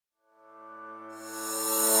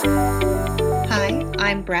Hi,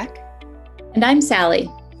 I'm Breck. And I'm Sally.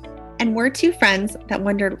 And we're two friends that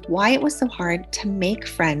wondered why it was so hard to make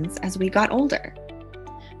friends as we got older.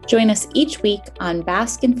 Join us each week on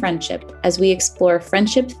Bask in Friendship as we explore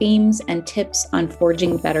friendship themes and tips on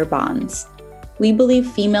forging better bonds. We believe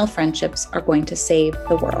female friendships are going to save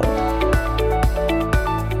the world.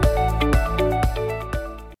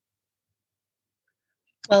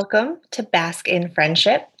 Welcome to Bask in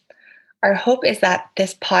Friendship. Our hope is that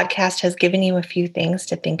this podcast has given you a few things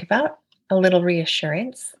to think about, a little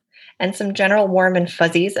reassurance, and some general warm and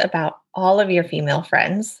fuzzies about all of your female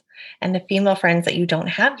friends and the female friends that you don't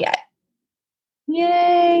have yet.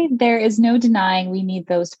 Yay! There is no denying we need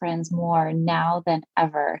those friends more now than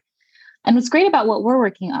ever. And what's great about what we're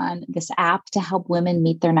working on, this app to help women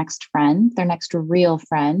meet their next friend, their next real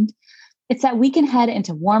friend, it's that we can head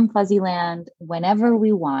into warm, fuzzy land whenever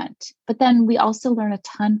we want. But then we also learn a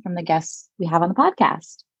ton from the guests we have on the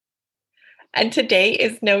podcast. And today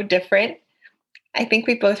is no different. I think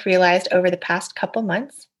we both realized over the past couple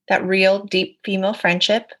months that real, deep female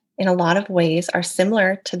friendship in a lot of ways are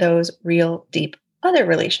similar to those real, deep other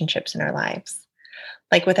relationships in our lives,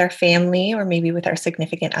 like with our family or maybe with our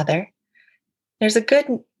significant other. There's a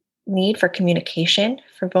good need for communication,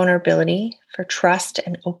 for vulnerability, for trust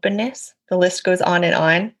and openness. The list goes on and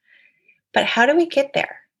on. But how do we get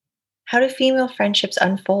there? How do female friendships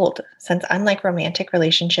unfold? Since unlike romantic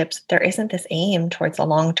relationships, there isn't this aim towards a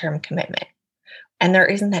long-term commitment. And there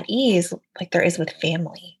isn't that ease like there is with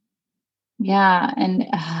family. Yeah. And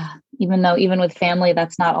even with family,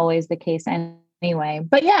 that's not always the case anyway.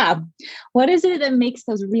 But yeah, what is it that makes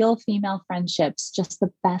those real female friendships just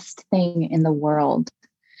the best thing in the world?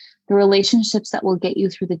 The relationships that will get you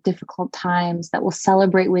through the difficult times, that will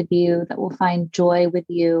celebrate with you, that will find joy with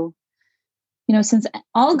you. You know, since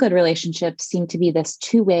all good relationships seem to be this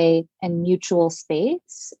two-way and mutual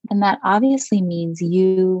space, and that obviously means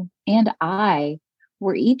you and I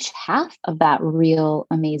were each half of that real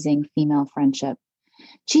amazing female friendship.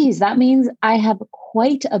 Geez, that means I have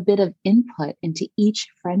quite a bit of input into each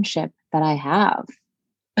friendship that I have.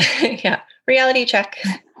 Yeah, reality check.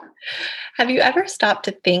 Have you ever stopped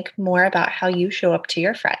to think more about how you show up to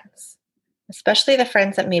your friends, especially the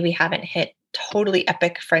friends that maybe haven't hit totally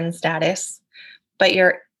epic friend status, but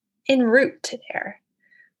you're en route to there?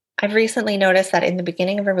 I've recently noticed that in the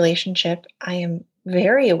beginning of a relationship, I am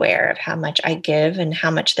very aware of how much I give and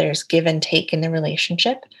how much there's give and take in the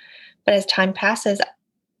relationship. But as time passes,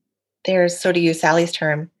 there's, so to use Sally's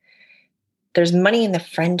term, there's money in the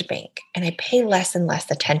friend bank, and I pay less and less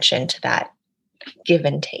attention to that give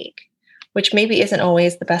and take, which maybe isn't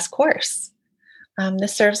always the best course.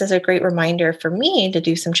 This serves as a great reminder for me to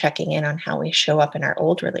do some checking in on how we show up in our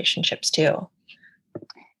old relationships too.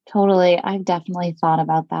 Totally. I've definitely thought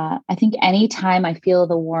about that. I think anytime I feel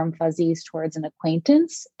the warm fuzzies towards an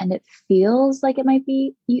acquaintance and it feels like it might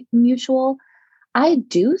be mutual, I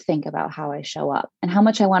do think about how I show up and how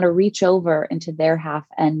much I want to reach over into their half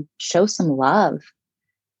and show some love.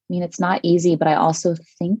 I mean, it's not easy, but I also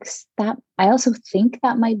think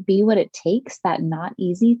that might be what it takes, that not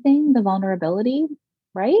easy thing, the vulnerability,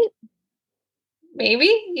 right?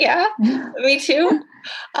 Maybe, yeah, me too.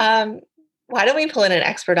 Why don't we pull in an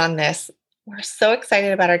expert on this? We're so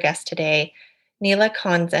excited about our guest today, Nila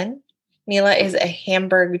Konzen. Nila is a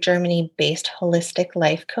Hamburg, Germany-based holistic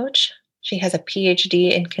life coach. She has a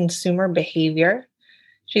PhD in consumer behavior.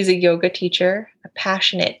 She's a yoga teacher, a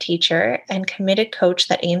passionate teacher, and committed coach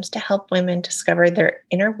that aims to help women discover their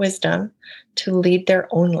inner wisdom to lead their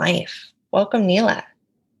own life. Welcome, Nila.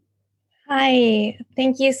 Hi,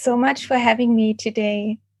 thank you so much for having me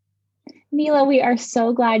today. Nila, we are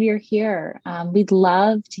so glad you're here. We'd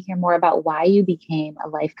love to hear more about why you became a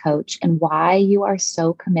life coach and why you are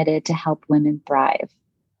so committed to help women thrive.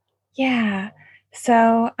 Yeah,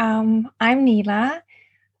 so I'm Nila.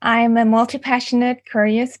 I'm a multi-passionate,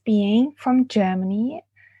 curious being from Germany,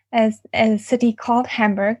 as a city called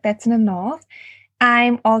Hamburg, that's in the north.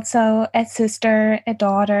 I'm also a sister, a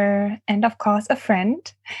daughter, and of course, a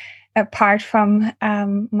friend, apart from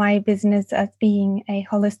my business as being a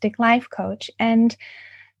holistic life coach. And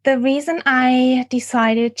the reason I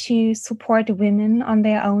decided to support women on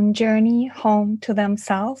their own journey home to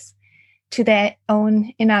themselves, to their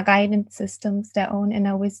own inner guidance systems, their own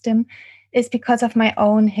inner wisdom, is because of my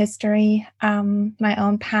own history, my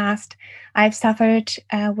own past. I've suffered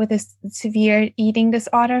with a severe eating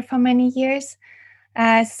disorder for many years.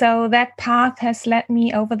 So that path has led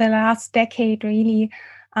me over the last decade really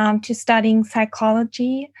to studying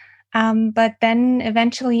psychology, but then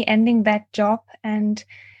eventually ending that job and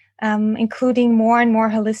including more and more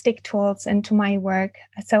holistic tools into my work.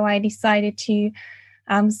 So I decided to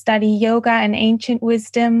study yoga and ancient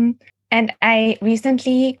wisdom. And I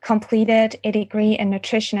recently completed a degree in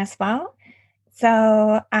nutrition as well.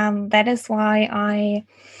 So that is why I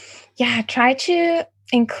try to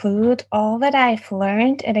include all that I've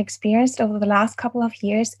learned and experienced over the last couple of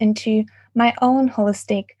years into my own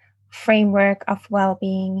holistic framework of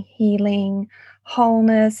well-being, healing,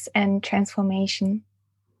 wholeness, and transformation.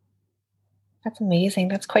 That's amazing.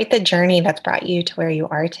 That's quite the journey that's brought you to where you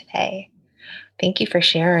are today. Thank you for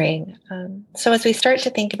sharing. So, as we start to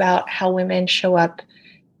think about how women show up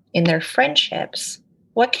in their friendships,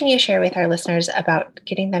 what can you share with our listeners about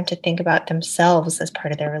getting them to think about themselves as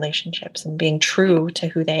part of their relationships and being true to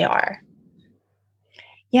who they are?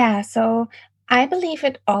 Yeah, so I believe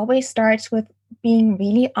it always starts with being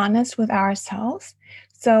really honest with ourselves.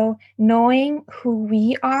 So knowing who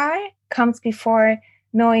we are comes before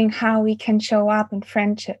knowing how we can show up in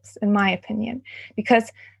friendships, in my opinion.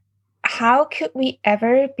 Because how could we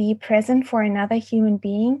ever be present for another human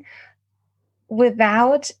being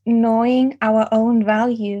without knowing our own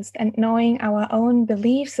values and knowing our own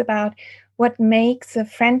beliefs about what makes a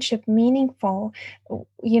friendship meaningful?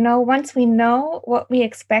 Once we know what we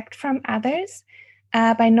expect from others,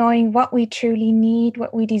 by knowing what we truly need,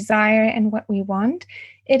 what we desire, and what we want,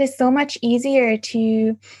 it is so much easier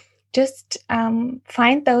to just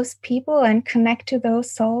find those people and connect to those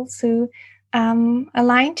souls who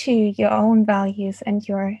align to your own values and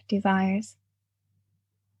your desires.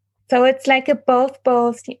 So it's like a both,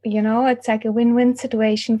 it's like a win-win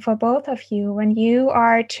situation for both of you. When you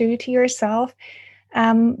are true to yourself,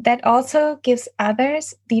 that also gives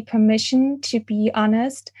others the permission to be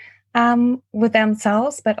honest with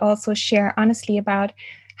themselves, but also share honestly about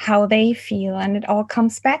how they feel. And it all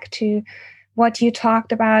comes back to what you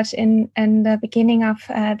talked about in the beginning of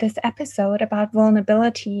this episode about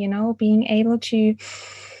vulnerability, being able to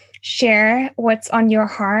share what's on your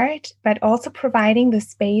heart, but also providing the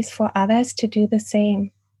space for others to do the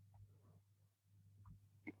same.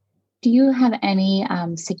 Do you have any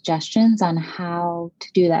suggestions on how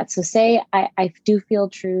to do that? So say I do feel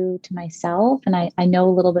true to myself and I know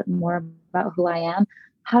a little bit more about who I am.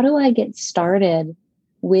 How do I get started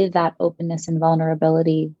with that openness and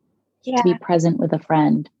vulnerability to be present with a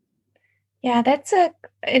friend? Yeah, that's a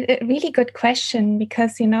really good question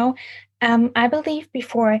because, I believe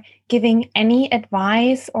before giving any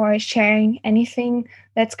advice or sharing anything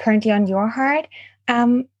that's currently on your heart,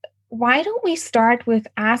 why don't we start with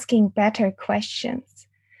asking better questions?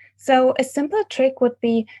 So a simple trick would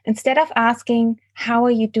be, instead of asking, how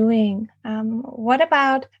are you doing? What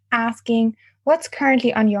about asking, what's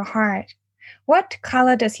currently on your heart? What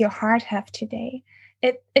color does your heart have today?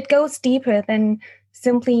 It goes deeper than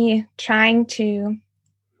simply trying to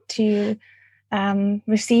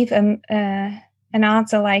receive an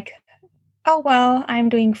answer like, oh, well, I'm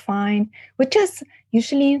doing fine, which is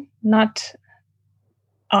usually not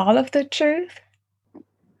all of the truth.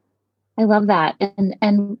 I love that.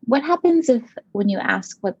 And what happens if when you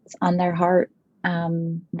ask what's on their heart,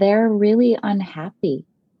 they're really unhappy?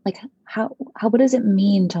 Like how what does it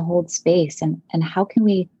mean to hold space and how can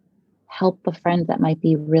we help a friend that might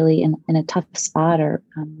be really in a tough spot or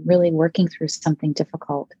really working through something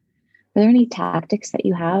difficult? Are there any tactics that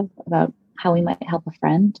you have about how we might help a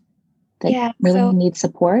friend that really needs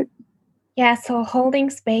support? Yeah, so holding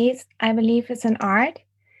space, I believe, is an art.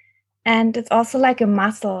 And it's also like a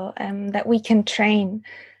muscle that we can train.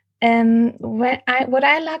 What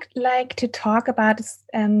I like to talk about is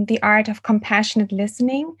the art of compassionate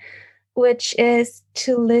listening, which is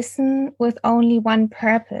to listen with only one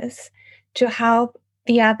purpose, to help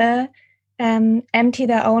the other empty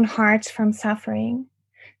their own hearts from suffering.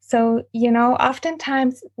 So,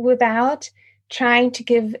 oftentimes without trying to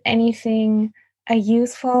give anything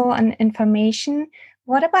useful and information,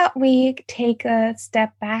 what about we take a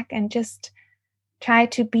step back and just try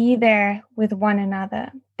to be there with one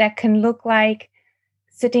another? That can look like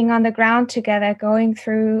sitting on the ground together, going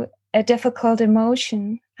through a difficult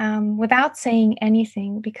emotion without saying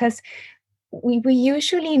anything, because we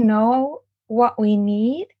usually know what we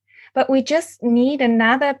need, but we just need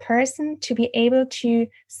another person to be able to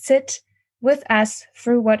sit with us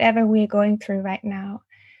through whatever we're going through right now.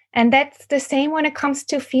 And that's the same when it comes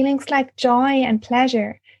to feelings like joy and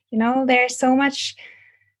pleasure. They're so much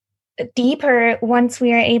deeper once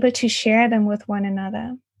we are able to share them with one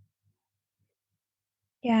another.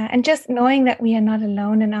 Yeah, and just knowing that we are not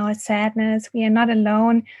alone in our sadness, we are not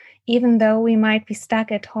alone, even though we might be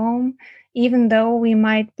stuck at home, even though we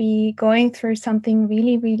might be going through something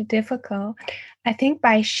really, really difficult. I think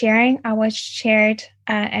by sharing our shared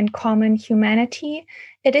and common humanity,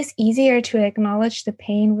 it is easier to acknowledge the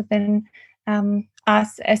pain within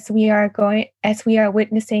us as we are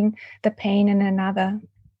witnessing the pain in another.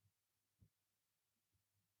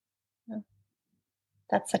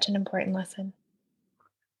 That's such an important lesson.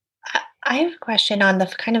 I have a question on the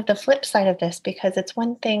kind of the flip side of this, because it's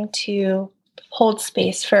one thing to hold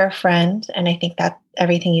space for a friend, and I think that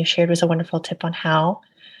everything you shared was a wonderful tip on how.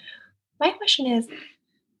 My question is,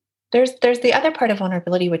 there's the other part of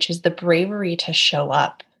vulnerability, which is the bravery to show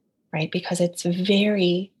up, right? Because it's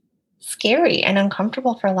very scary and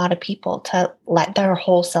uncomfortable for a lot of people to let their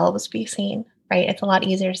whole selves be seen, right? It's a lot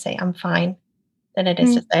easier to say I'm fine than it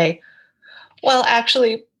is to say, well,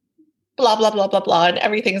 actually, blah, blah, blah, blah, blah, and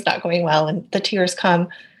everything's not going well, and the tears come.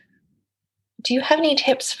 Do you have any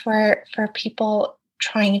tips for people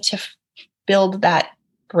trying to build that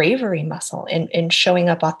bravery muscle in showing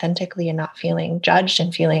up authentically and not feeling judged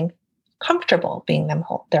and feeling comfortable being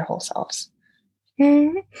their whole selves?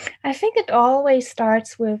 I think it always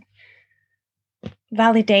starts with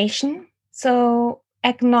validation. So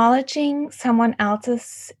acknowledging someone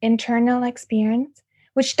else's internal experience,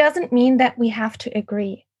 which doesn't mean that we have to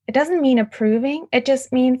agree. It doesn't mean approving. It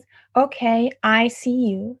just means, okay, I see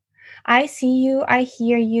you. I see you, I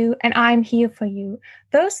hear you, and I'm here for you.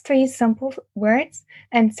 Those three simple words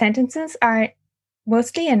and sentences are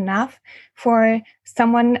mostly enough for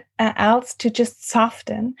someone else to just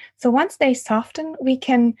soften. So once they soften, we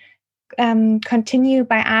can continue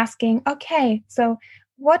by asking, okay, so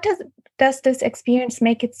what does this experience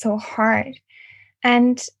make it so hard?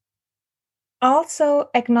 And also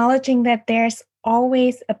acknowledging that there's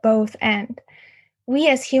always a both end. We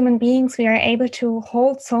as human beings, we are able to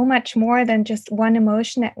hold so much more than just one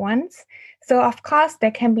emotion at once. So of course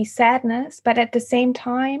there can be sadness, but at the same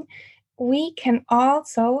time, we can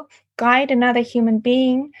also guide another human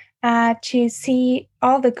being to see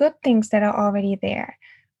all the good things that are already there.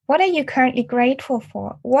 What are you currently grateful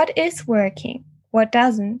for? What is working? What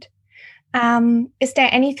doesn't? Is there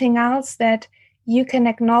anything else that you can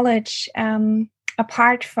acknowledge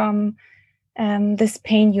apart from this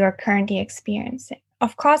pain you are currently experiencing?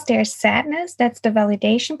 Of course, there's sadness. That's the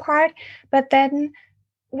validation part. But then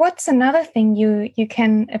what's another thing you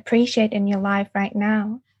can appreciate in your life right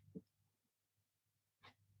now?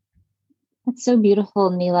 That's so beautiful,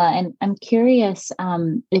 Neela. And I'm curious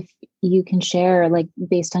if you can share, like,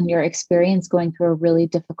 based on your experience going through a really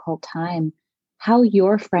difficult time, how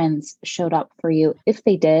your friends showed up for you, if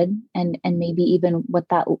they did, and maybe even what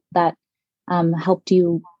that helped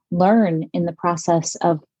you learn in the process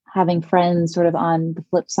of having friends sort of on the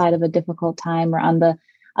flip side of a difficult time, or on the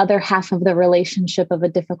other half of the relationship of a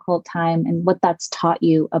difficult time, and what that's taught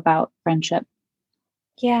you about friendship.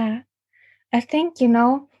 Yeah, I think,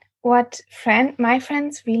 what my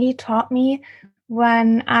friends really taught me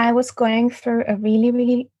when I was going through a really,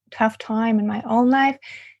 really tough time in my own life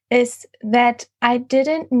is that I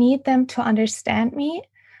didn't need them to understand me.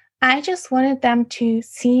 I just wanted them to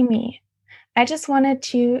see me. I just wanted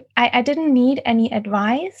to, I didn't need any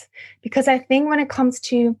advice, because I think when it comes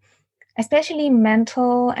to especially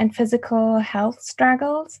mental and physical health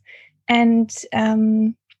struggles and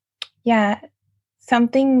yeah,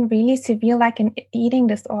 something really severe like an eating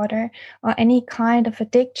disorder or any kind of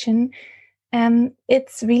addiction,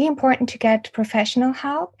 it's really important to get professional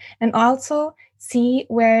help and also see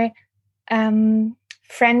where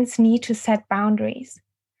friends need to set boundaries.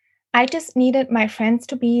 I just needed my friends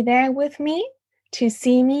to be there with me, to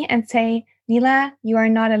see me and say, Neela, you are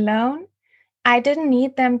not alone. I didn't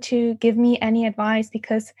need them to give me any advice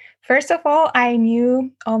because, first of all, I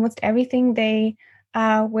knew almost everything they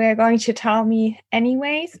were going to tell me,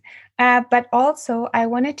 anyways. But also, I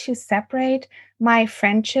wanted to separate my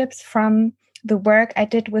friendships from the work I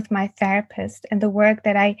did with my therapist and the work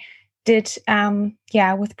that I did,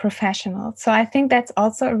 with professionals. So I think that's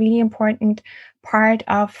also a really important part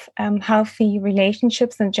of healthy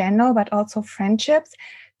relationships in general, but also friendships,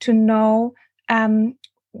 to know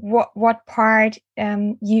what part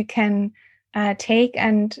you can take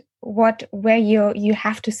and where you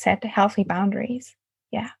have to set healthy boundaries.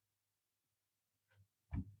 Yeah.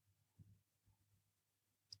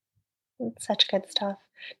 That's such good stuff.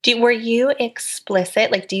 Were you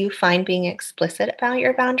explicit? Like, do you find being explicit about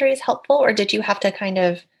your boundaries helpful, or did you have to kind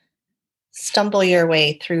of stumble your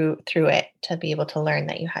way through it to be able to learn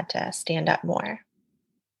that you had to stand up more?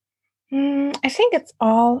 I think it's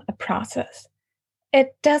all a process.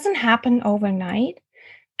 It doesn't happen overnight.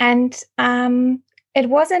 And it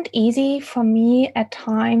wasn't easy for me at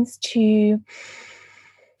times to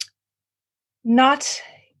not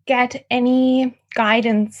get any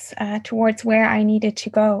guidance towards where I needed to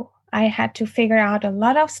go. I had to figure out a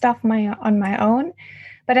lot of stuff on my own.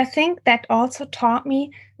 But I think that also taught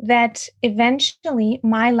me that eventually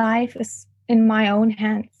my life is in my own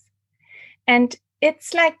hands. And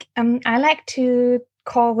it's like, I like to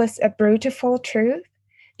call this a beautiful truth.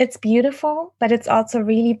 It's beautiful, but it's also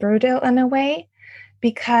really brutal in a way,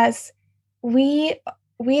 because we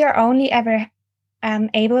we are only ever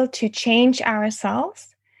able to change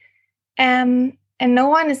ourselves, and no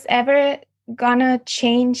one is ever gonna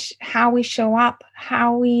change how we show up,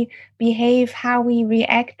 how we behave, how we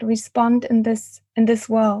react, respond in this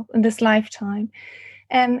world, in this lifetime.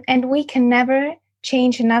 And we can never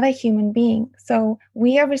change another human being. So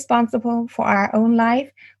we are responsible for our own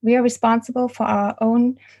life. We are responsible for our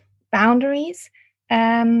own boundaries.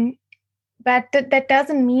 But that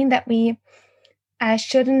doesn't mean that we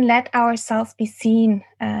shouldn't let ourselves be seen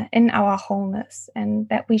in our wholeness, and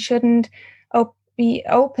that we shouldn't be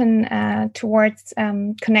open towards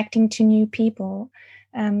connecting to new people,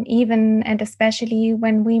 even and especially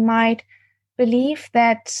when we might believe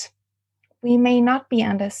that we may not be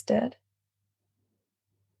understood.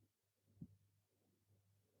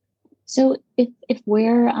 So if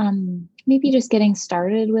we're maybe just getting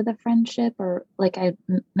started with a friendship, or like I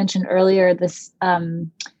mentioned earlier, this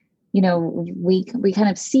we kind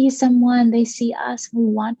of see someone, they see us, we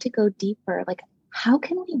want to go deeper. Like, how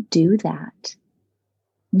can we do that?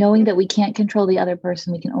 Knowing that we can't control the other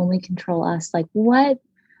person, we can only control us. Like, what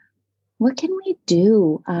can we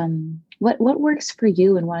do? What works for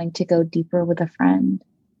you in wanting to go deeper with a friend?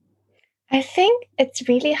 I think it's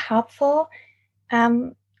really helpful.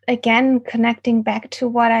 Again, connecting back to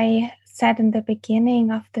what I said in the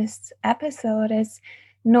beginning of this episode, is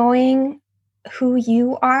knowing who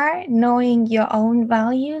you are, knowing your own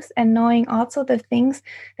values, and knowing also the things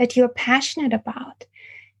that you're passionate about.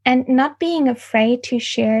 And not being afraid to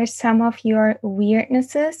share some of your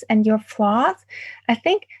weirdnesses and your flaws. I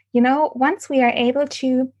think, once we are able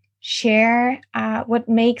to share what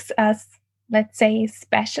makes us, let's say,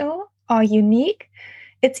 special or unique,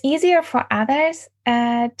 it's easier for others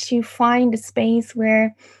to find a space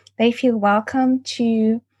where they feel welcome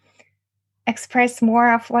to express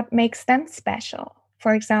more of what makes them special.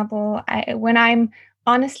 For example, when I'm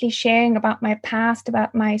honestly sharing about my past,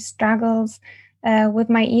 about my struggles with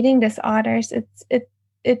my eating disorders,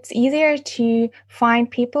 it's easier to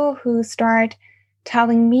find people who start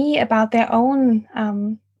telling me about their own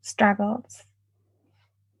struggles.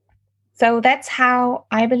 So that's how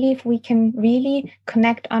I believe we can really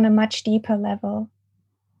connect on a much deeper level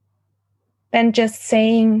than just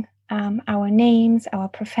saying our names, our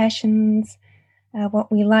professions,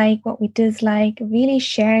 what we like, what we dislike, really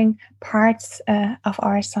sharing parts of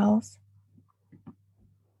ourselves.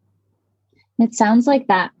 It sounds like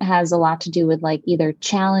that has a lot to do with like either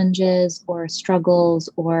challenges or struggles,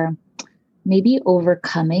 or maybe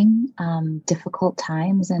overcoming difficult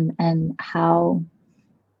times, and how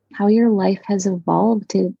your life has evolved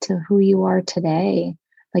to who you are today,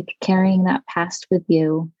 like carrying that past with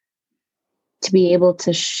you to be able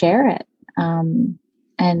to share it, and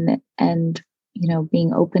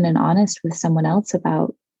being open and honest with someone else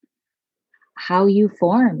about how you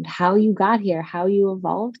formed, how you got here, how you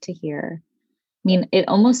evolved to here. I mean, it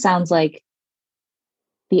almost sounds like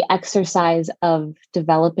the exercise of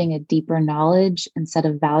developing a deeper knowledge and set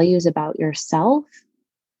of values about yourself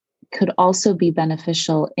could also be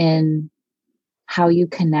beneficial in how you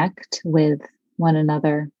connect with one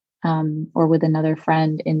another, or with another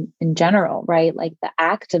friend in general, right? Like the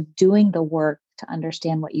act of doing the work to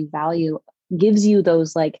understand what you value gives you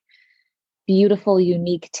those like beautiful,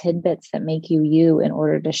 unique tidbits that make you you in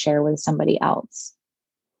order to share with somebody else.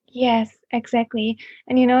 Yes, exactly.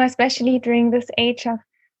 And, especially during this age of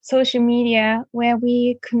social media, where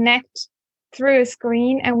we connect through a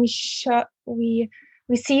screen, and we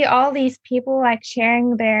see all these people like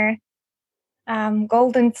sharing their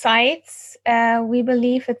golden sites. We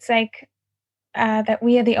believe it's like that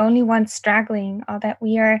we are the only ones struggling, or that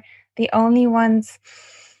we are the only ones,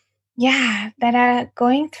 that are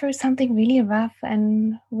going through something really rough,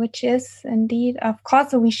 and which is indeed, of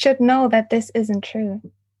course, we should know that this isn't true.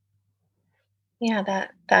 Yeah,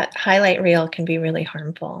 that highlight reel can be really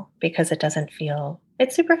harmful because it's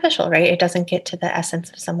superficial, right? It doesn't get to the essence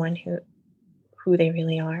of someone who they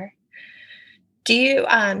really are.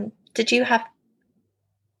 Did you have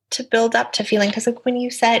to build up to feeling, because like when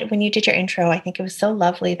you did your intro, I think it was so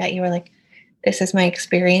lovely that you were like, this is my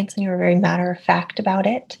experience, and you were very matter of fact about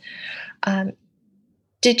it.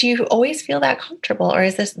 Did you always feel that comfortable, or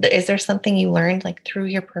is there something you learned like through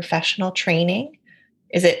your professional training?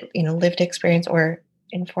 Is it, lived experience or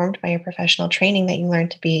informed by your professional training that you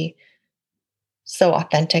learned to be so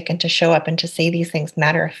authentic and to show up and to say these things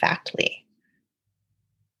matter of factly?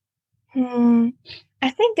 I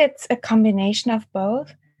think it's a combination of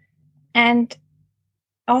both. And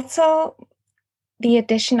also the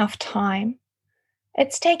addition of time.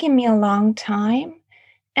 It's taken me a long time.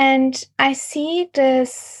 And I see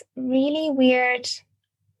this really weird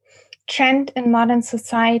trend in modern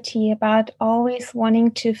society about always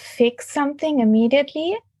wanting to fix something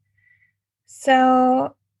immediately.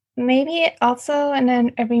 So maybe also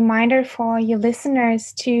a reminder for your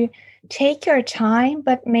listeners to take your time,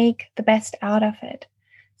 but make the best out of it.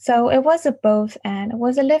 So it was a both and. It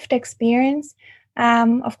was a lived experience.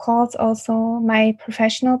 Of course, also my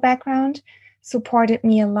professional background supported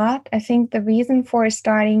me a lot. I think the reason for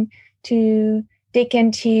starting to dig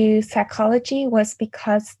into psychology was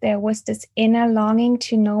because there was this inner longing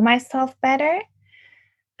to know myself better,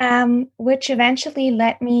 which eventually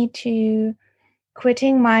led me to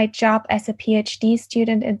quitting my job as a PhD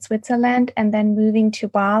student in Switzerland and then moving to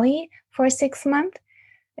Bali for 6 months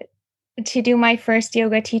to do my first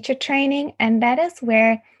yoga teacher training. And that is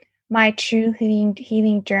where my true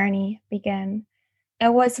healing journey began.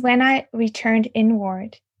 It was when I returned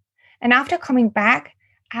inward. And after coming back,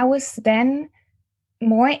 I was then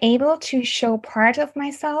more able to show part of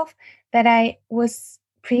myself that I was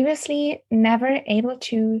previously never able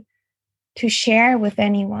to share with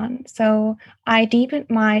anyone. So I deepened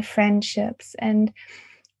my friendships and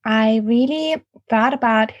I really thought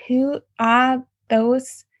about who are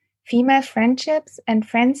those female friendships and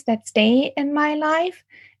friends that stay in my life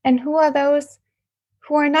and who are those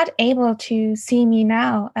who are not able to see me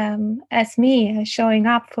now as me, showing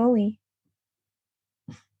up fully.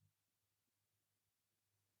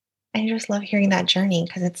 I just love hearing that journey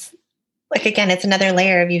because it's like, again, it's another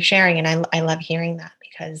layer of you sharing. And I love hearing that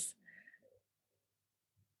because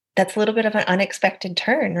that's a little bit of an unexpected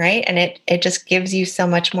turn, right? And it just gives you so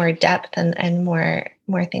much more depth and more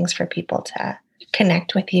things for people to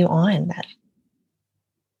connect with you on that.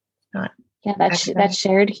 Not Yeah, that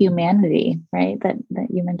shared humanity, right? That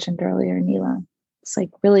you mentioned earlier, Neela. It's like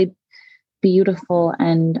really beautiful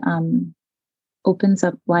and opens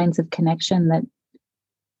up lines of connection that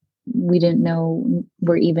we didn't know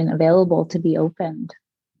were even available to be opened.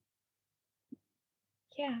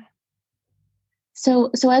 Yeah.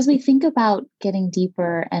 So as we think about getting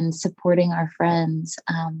deeper and supporting our friends,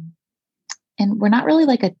 and we're not really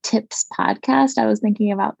like a tips podcast. I was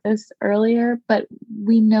thinking about this earlier, but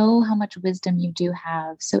we know how much wisdom you do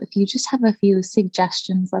have. So if you just have a few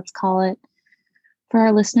suggestions, let's call it, for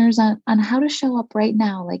our listeners on how to show up right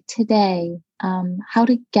now, like today, how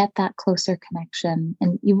to get that closer connection.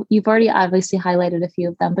 And you've already obviously highlighted a few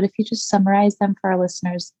of them, but if you just summarize them for our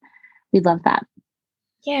listeners, we'd love that.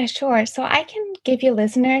 Yeah, sure. So I can give you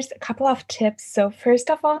listeners a couple of tips. So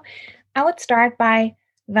first of all, I would start by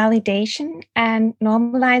validation and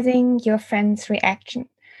normalizing your friend's reaction.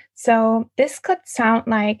 So this could sound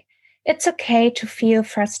like it's okay to feel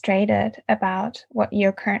frustrated about what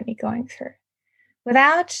you're currently going through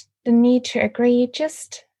without the need to agree,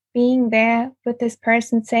 just being there with this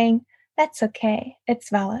person saying, that's okay,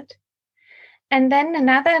 it's valid. And then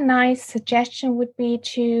another nice suggestion would be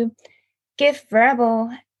to give verbal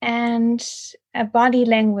and body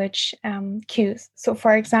language cues. So,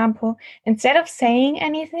 for example, instead of saying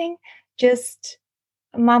anything, just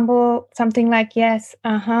mumble something like, yes,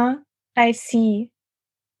 I see.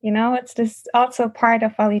 It's this also part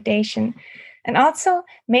of validation. And also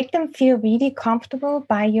make them feel really comfortable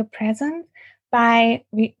by your presence, by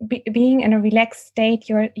being in a relaxed state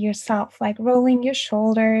yourself, like rolling your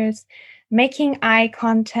shoulders, making eye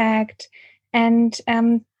contact, and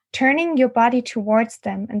turning your body towards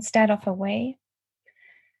them instead of away.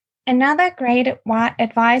 Another great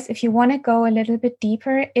advice, if you want to go a little bit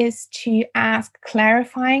deeper, is to ask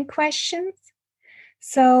clarifying questions.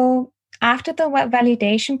 So after the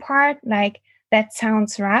validation part, like that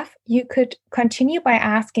sounds rough, you could continue by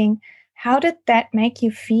asking, how did that make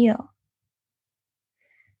you feel?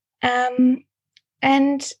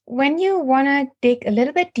 And when you want to dig a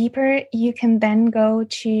little bit deeper, you can then go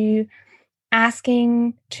to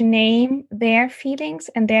asking to name their feelings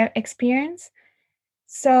and their experience.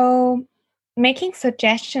 So making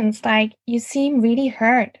suggestions like, you seem really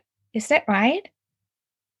hurt. Is that right?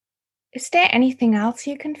 Is there anything else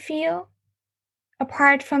you can feel?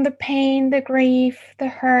 Apart from the pain, the grief, the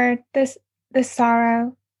hurt, the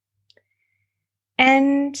sorrow.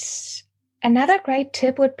 And another great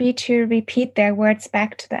tip would be to repeat their words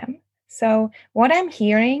back to them. So what I'm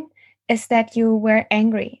hearing is that you were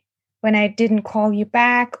angry when I didn't call you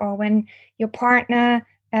back or when your partner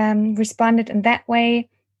responded in that way.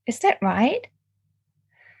 Is that right?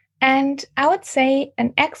 And I would say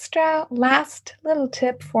an extra last little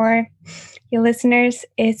tip for your listeners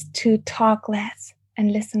is to talk less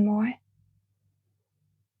and listen more.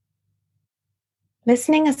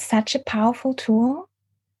 Listening is such a powerful tool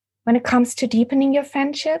when it comes to deepening your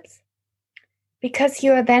friendships, because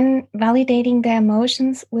you are then validating their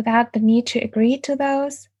emotions without the need to agree to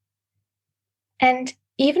those. And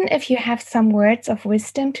even if you have some words of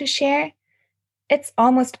wisdom to share, it's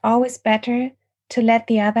almost always better to let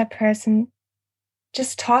the other person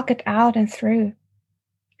just talk it out and through.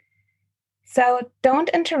 So don't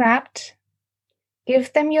interrupt.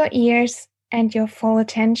 Give them your ears and your full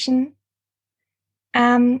attention.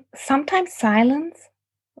 Sometimes silence,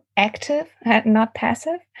 active, not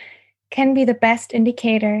passive, can be the best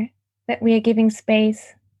indicator that we are giving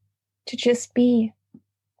space to just be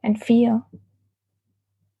and feel.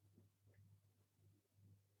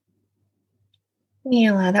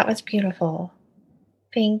 Neela, that was beautiful.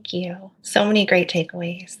 Thank you. So many great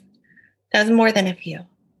takeaways. That was more than a few.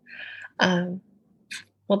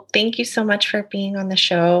 Well, thank you so much for being on the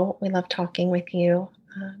show. We love talking with you.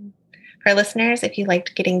 For our listeners, if you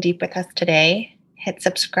liked getting deep with us today, hit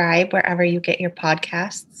subscribe wherever you get your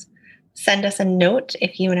podcasts. Send us a note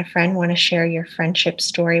if you and a friend want to share your friendship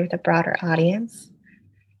story with a broader audience.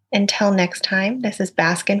 Until next time, this is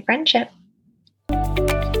Bask in Friendship.